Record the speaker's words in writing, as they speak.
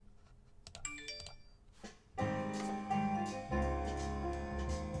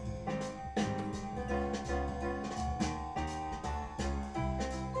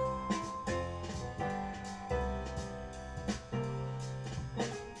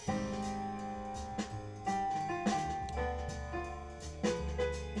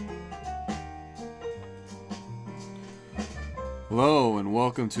Hello and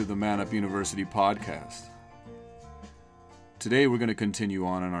welcome to the Man Up University podcast. Today we're going to continue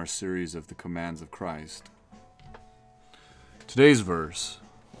on in our series of the commands of Christ. Today's verses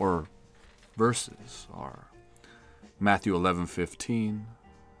are Matthew 11:15,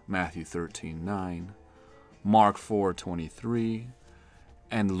 Matthew 13:9, Mark 4:23,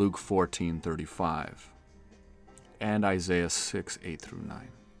 and Luke 14:35, and Isaiah 6:8-9.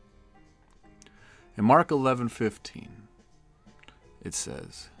 In Mark 11:15, it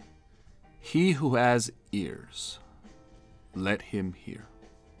says, "He who has ears, let him hear."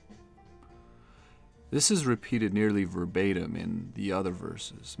 This is repeated nearly verbatim in the other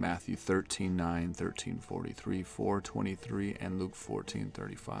verses, Matthew 13:9, 13:43, 4:23, and Luke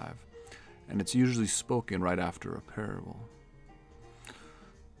 14:35, and it's usually spoken right after a parable.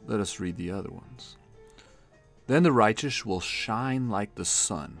 Let us read the other ones. "Then the righteous will shine like the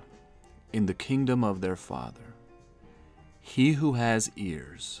sun in the kingdom of their Father. He who has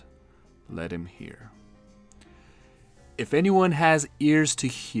ears, let him hear. If anyone has ears to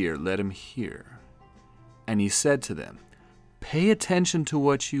hear, let him hear." And he said to them, "Pay attention to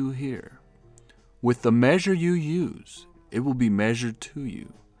what you hear. With the measure you use, it will be measured to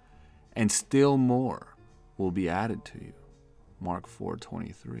you, and still more will be added to you." Mark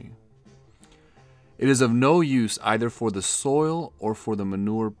 4:23. "It is of no use either for the soil or for the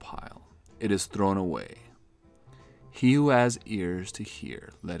manure pile. It is thrown away. He who has ears to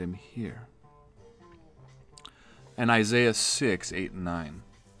hear, let him hear." And Isaiah 6:8-9.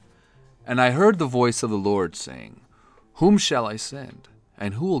 "And I heard the voice of the Lord saying, Whom shall I send,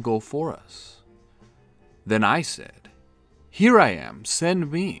 and who will go for us? Then I said, Here I am,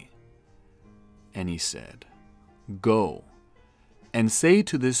 send me. And he said, Go, and say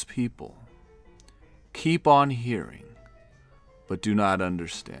to this people, Keep on hearing, but do not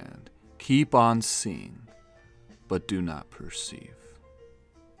understand. Keep on seeing, but do not perceive."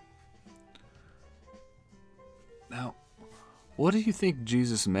 Now, what do you think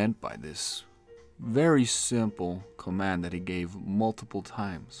Jesus meant by this very simple command that he gave multiple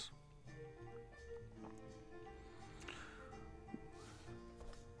times?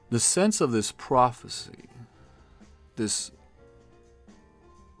 The sense of this prophecy, this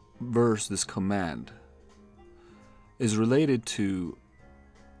verse, this command, is related to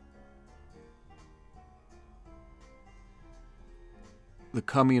the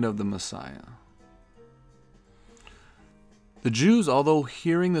coming of the Messiah. The Jews, although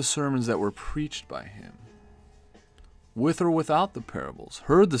hearing the sermons that were preached by him, with or without the parables,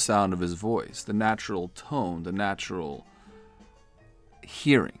 heard the sound of his voice, the natural tone, the natural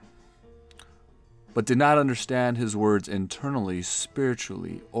hearing, but did not understand his words internally,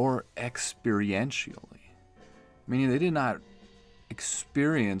 spiritually, or experientially. Meaning they did not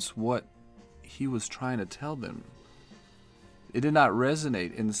experience what he was trying to tell them. It did not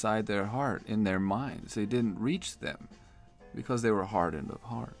resonate inside their heart, in their minds. They didn't reach them because they were hardened of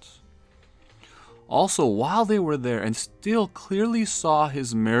hearts. Also, while they were there and still clearly saw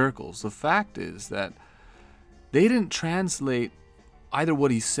his miracles, the fact is that they didn't translate either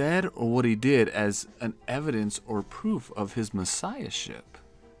what he said or what he did as an evidence or proof of his messiahship.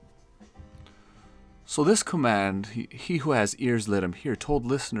 So this command, he who has ears, let him hear, told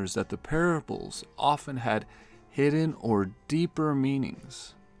listeners that the parables often had hidden or deeper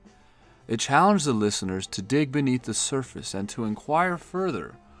meanings. It challenged the listeners to dig beneath the surface and to inquire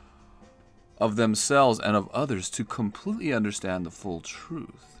further of themselves and of others to completely understand the full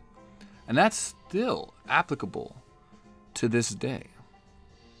truth. And that's still applicable to this day.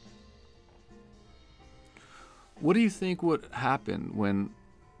 What do you think would happen when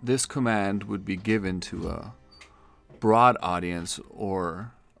this command would be given to a broad audience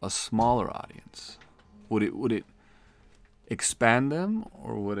or a smaller audience? Would it expand them,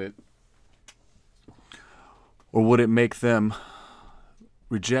 or would it make them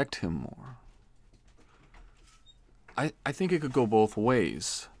reject him more? I think it could go both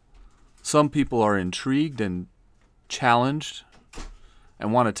ways. Some people are intrigued and challenged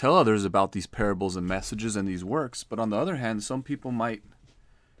and want to tell others about these parables and messages and these works, but on the other hand, some people might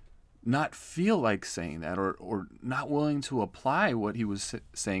not feel like saying that or not willing to apply what he was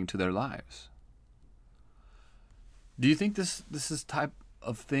saying to their lives. Do you think this is type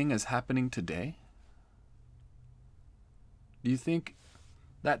of thing is happening today? Do you think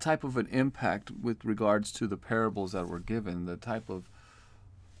that type of an impact with regards to the parables that were given, the type of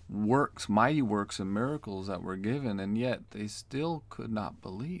works, mighty works and miracles that were given, and yet they still could not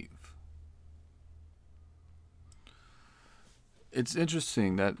believe? It's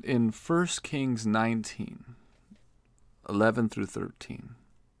interesting that in 1 Kings 19, 11 through 13,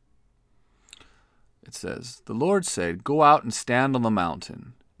 It says, "The Lord said, 'Go out and stand on the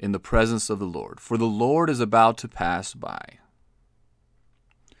mountain in the presence of the Lord, for the Lord is about to pass by.'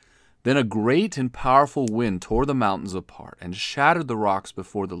 Then a great and powerful wind tore the mountains apart and shattered the rocks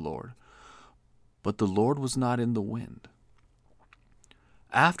before the Lord. But the Lord was not in the wind.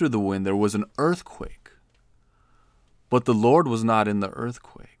 After the wind there was an earthquake, but the Lord was not in the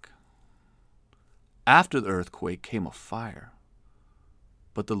earthquake. After the earthquake came a fire,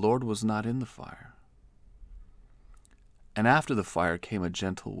 but the Lord was not in the fire. And after the fire came a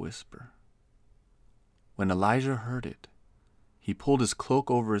gentle whisper. When Elijah heard it, he pulled his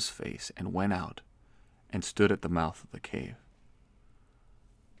cloak over his face and went out and stood at the mouth of the cave.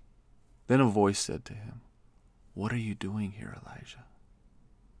 Then a voice said to him, 'What are you doing here, Elijah?'"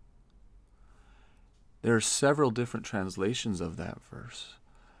 There are several different translations of that verse,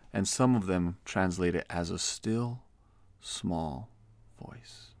 and some of them translate it as a still, small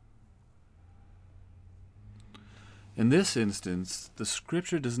voice. In this instance, the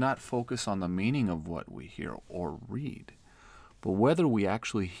scripture does not focus on the meaning of what we hear or read, but whether we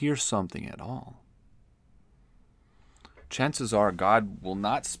actually hear something at all. Chances are God will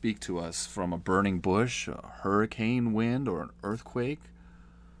not speak to us from a burning bush, a hurricane wind, or an earthquake,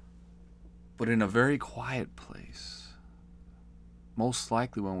 but in a very quiet place, most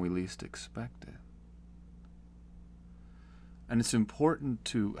likely when we least expect it. And it's important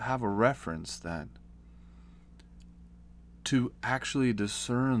to have a reference that to actually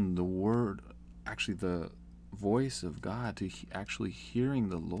discern the word, actually the voice of God, to actually hearing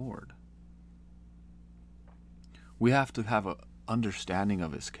the Lord, we have to have an understanding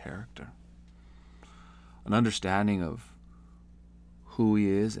of his character, an understanding of who he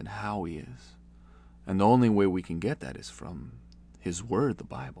is and how he is. And the only way we can get that is from his word, the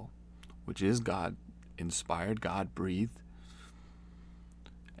Bible, which is God inspired, God breathed.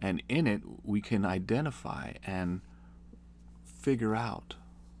 And in it, we can identify and figure out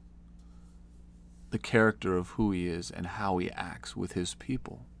the character of who he is and how he acts with his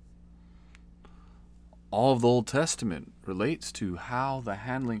people. All of the Old Testament relates to how the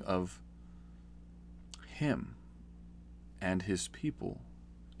handling of him and his people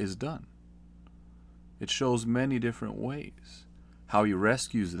is done. It shows many different ways. How he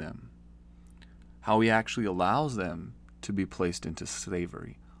rescues them, how he actually allows them to be placed into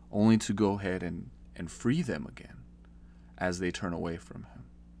slavery, only to go ahead and free them again as they turn away from him.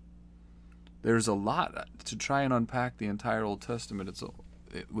 There's a lot to try and unpack the entire Old Testament.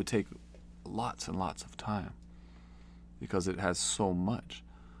 It would take lots and lots of time because it has so much.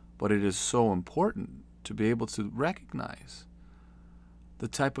 But it is so important to be able to recognize the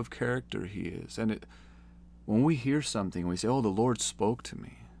type of character he is. And when we hear something, we say, "Oh, the Lord spoke to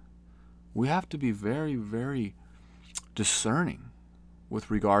me." We have to be very, very discerning with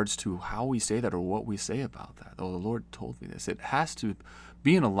regards to how we say that or what we say about that. "Oh, the Lord told me this." It has to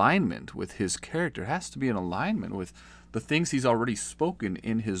be in alignment with his character. It has to be in alignment with the things he's already spoken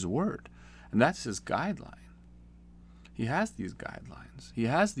in his word. And that's his guideline. He has these guidelines. He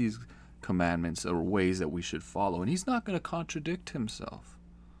has these commandments or ways that we should follow. And he's not going to contradict himself.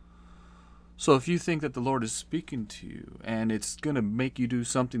 So if you think that the Lord is speaking to you and it's going to make you do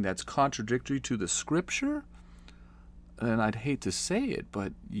something that's contradictory to the scripture, then I'd hate to say it,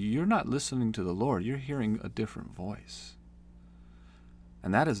 but you're not listening to the Lord. You're hearing a different voice.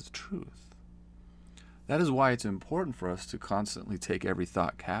 And that is the truth. That is why it's important for us to constantly take every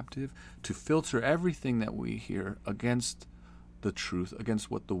thought captive, to filter everything that we hear against the truth, against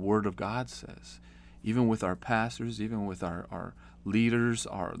what the Word of God says. Even with our pastors, even with our leaders,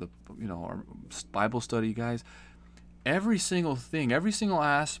 our Bible study guys, every single thing, every single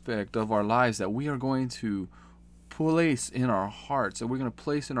aspect of our lives that we are going to place in our hearts, that we're going to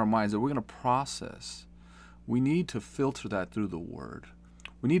place in our minds, that we're going to process, we need to filter that through the Word.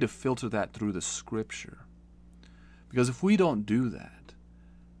 We need to filter that through the Scripture. Because if we don't do that,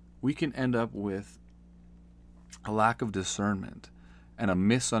 we can end up with a lack of discernment and a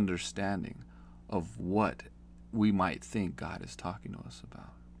misunderstanding of what we might think God is talking to us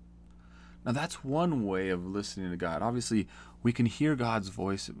about. Now, that's one way of listening to God. Obviously, we can hear God's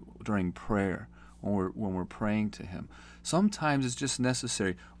voice during prayer when we're praying to him. Sometimes it's just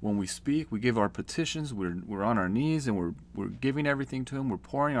necessary. When we speak, we give our petitions, we're on our knees and we're giving everything to him, we're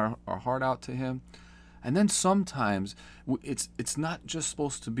pouring our heart out to him. And then sometimes it's not just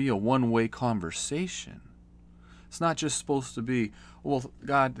supposed to be a one-way conversation. It's not just supposed to be, "Well,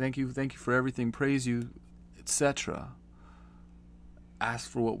 God, thank you for everything, praise you," etc. Ask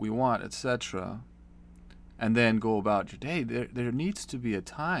for what we want, etc. And then go about your day. There needs to be a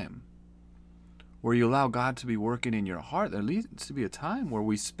time where you allow God to be working in your heart. There needs to be a time where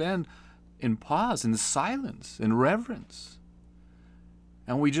we spend in pause, in silence, in reverence.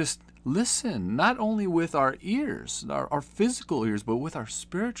 And we just listen, not only with our ears, our physical ears, but with our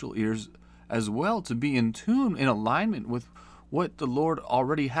spiritual ears as well, to be in tune, in alignment with what the Lord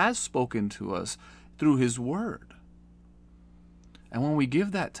already has spoken to us through His Word. And when we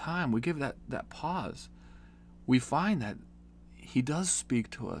give that time, we give that pause, we find that He does speak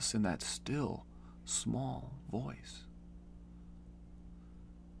to us in that still, small voice.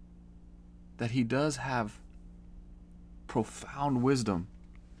 That He does have profound wisdom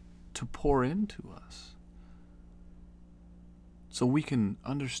to pour into us, so we can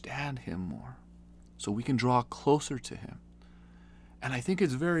understand Him more, so we can draw closer to Him. And I think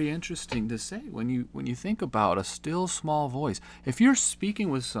it's very interesting to say, when you think about a still small voice, if you're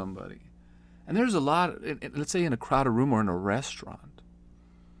speaking with somebody, and there's a lot, let's say in a crowded room or in a restaurant,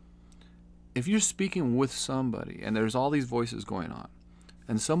 if you're speaking with somebody and there's all these voices going on,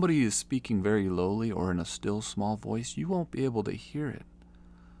 and somebody is speaking very lowly or in a still small voice, you won't be able to hear it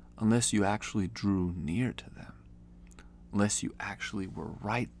unless you actually drew near to them, unless you actually were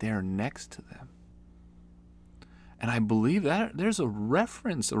right there next to them. And I believe that there's a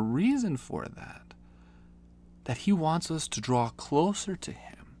reference, a reason for that He wants us to draw closer to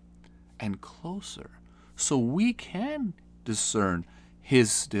Him and closer, so we can discern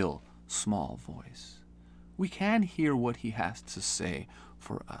His still small voice. We can hear what He has to say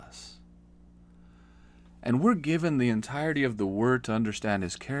for us. And we're given the entirety of the Word to understand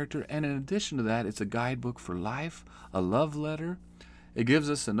His character, and in addition to that, it's a guidebook for life, a love letter. It gives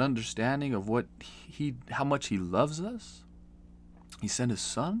us an understanding of how much He loves us. He sent His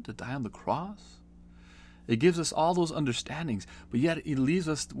Son to die on the cross. It gives us all those understandings, but yet it leaves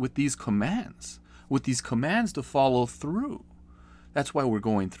us with these commands to follow through. That's why we're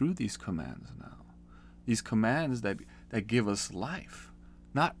going through these commands now. These commands that give us life,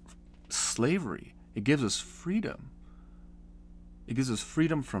 not slavery. It gives us freedom. It gives us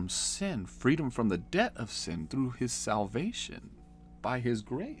freedom from sin, freedom from the debt of sin through His salvation, by His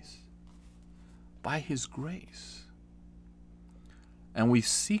grace. By His grace. And we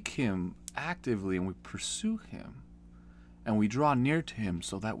seek Him actively, and we pursue Him, and we draw near to Him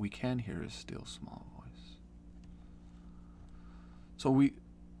so that we can hear His still small voice. So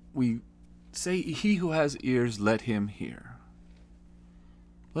we say, he who has ears, let him hear.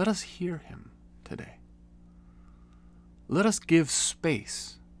 Let us hear Him today. Let us give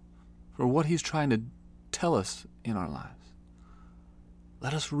space for what He's trying to tell us in our lives.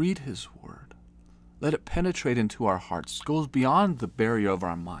 Let us read His Word. Let it penetrate into our hearts. It goes beyond the barrier of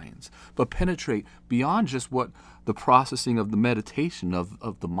our minds, but penetrate beyond just what the processing of the meditation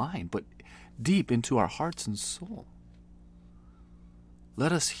of the mind, but deep into our hearts and soul.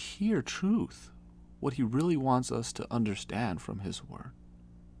 Let us hear truth, what He really wants us to understand from His Word.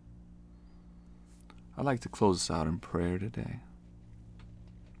 I'd like to close this out in prayer today.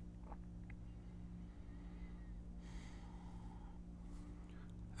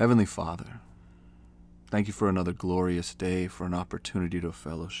 Heavenly Father, thank You for another glorious day, for an opportunity to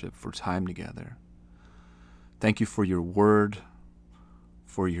fellowship, for time together. Thank You for Your Word,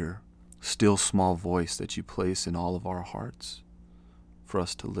 for Your still small voice that You place in all of our hearts, for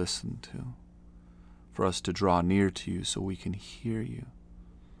us to listen to, for us to draw near to You so we can hear You.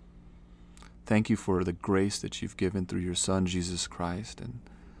 Thank You for the grace that You've given through Your Son, Jesus Christ,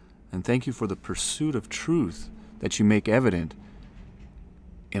 and thank You for the pursuit of truth that You make evident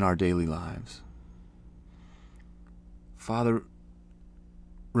in our daily lives. Father,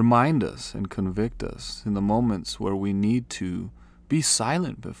 remind us and convict us in the moments where we need to be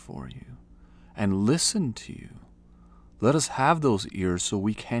silent before You and listen to You. Let us have those ears so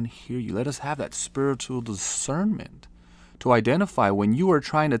we can hear You. Let us have that spiritual discernment to identify when You are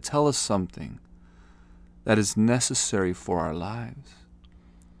trying to tell us something that is necessary for our lives.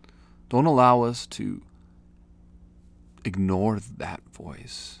 Don't allow us to ignore that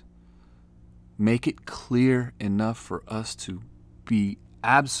voice. Make it clear enough for us to be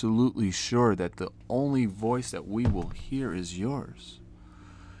absolutely sure that the only voice that we will hear is Yours.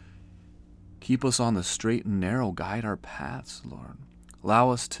 Keep us on the straight and narrow. Guide our paths, Lord. Allow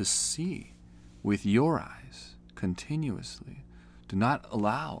us to see with Your eyes continuously. Do not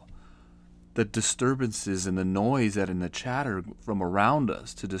allow the disturbances and the noise and the chatter from around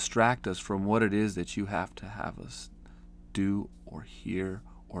us to distract us from what it is that You have to have us do or hear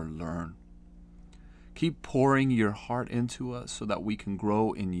or learn. Keep pouring Your heart into us so that we can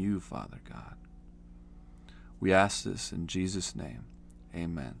grow in You, Father God. We ask this in Jesus' name.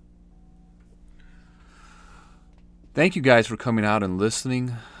 Amen. Thank you guys for coming out and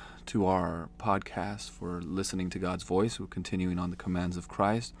listening to our podcast, for listening to God's voice. We're continuing on the commands of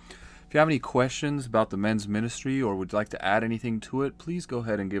Christ. If you have any questions about the men's ministry or would like to add anything to it, please go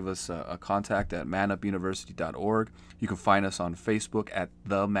ahead and give us a contact at manupuniversity.org. You can find us on Facebook at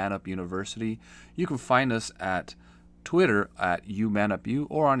The Man Up University. You can find us at Twitter at YouManUpU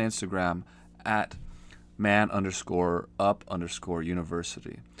or on Instagram at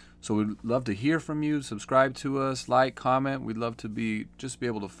man_up_university. So we'd love to hear from you. Subscribe to us, like, comment. We'd love to be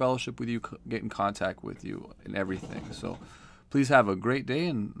able to fellowship with you, get in contact with you and everything. So please have a great day,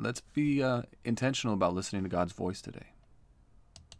 and let's be intentional about listening to God's voice today.